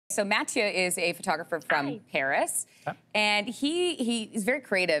So Mathieu is a photographer from Paris, and he is very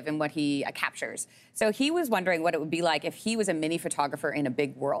creative in what he captures. So he was wondering what it would be like if he was a mini photographer in a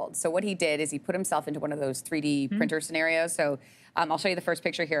big world. So what he did is he put himself into one of those 3D printer scenarios. So I'll show you the first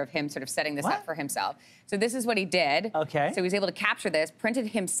picture here of him sort of setting this up for himself. So this is what he did. So he was able to capture this, printed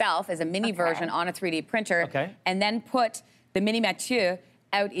himself as a mini version on a 3D printer, and then put the mini Mathieu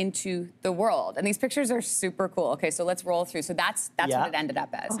out into the world. And these pictures are super cool. Okay, so let's roll through. So that's what it ended up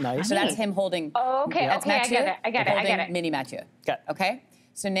as. Nice. So that's him holding. Oh, okay, that's okay, Mathieu, I get it. Mini Mathieu. Got it. Okay?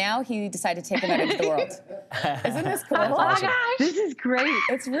 So now he decided to take him out into the world. Isn't this cool? Oh my gosh. This is great.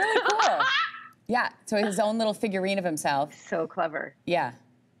 It's really cool. Yeah, so his own little figurine of himself. So clever. Yeah.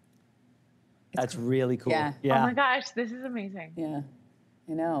 That's really cool. Yeah. Oh my gosh, this is amazing. Yeah,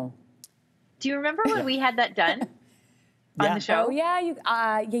 I know. Do you remember when we had that done on the show? Oh yeah,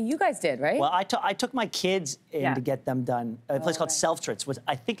 you guys did, right? Well, I took my kids in to get them done. A place called Selftritz, which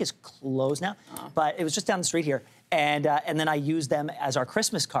I think is closed now, but it was just down the street here. And then I used them as our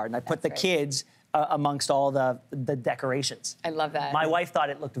Christmas card, and I put the kids amongst all the decorations. I love that. My wife thought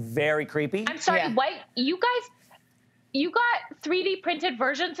it looked very creepy. I'm sorry, what? You got 3D printed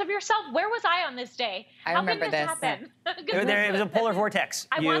versions of yourself? Where was I on this day? I remember this. this. Happen? It was a polar vortex.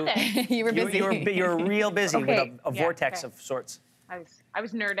 I want this. You were busy. You were real busy with a vortex of sorts. I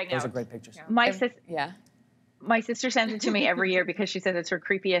was nerding out. Those are great pictures. Yeah. My sister sends it to me every year because she says it's her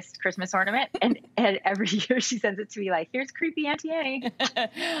creepiest Christmas ornament. And every year she sends it to me like, here's creepy Auntie A.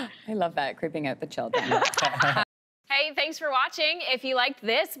 I love that, creeping out the children. Hey, thanks for watching. If you liked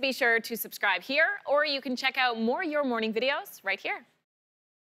this, be sure to subscribe here, or you can check out more Your Morning videos right here.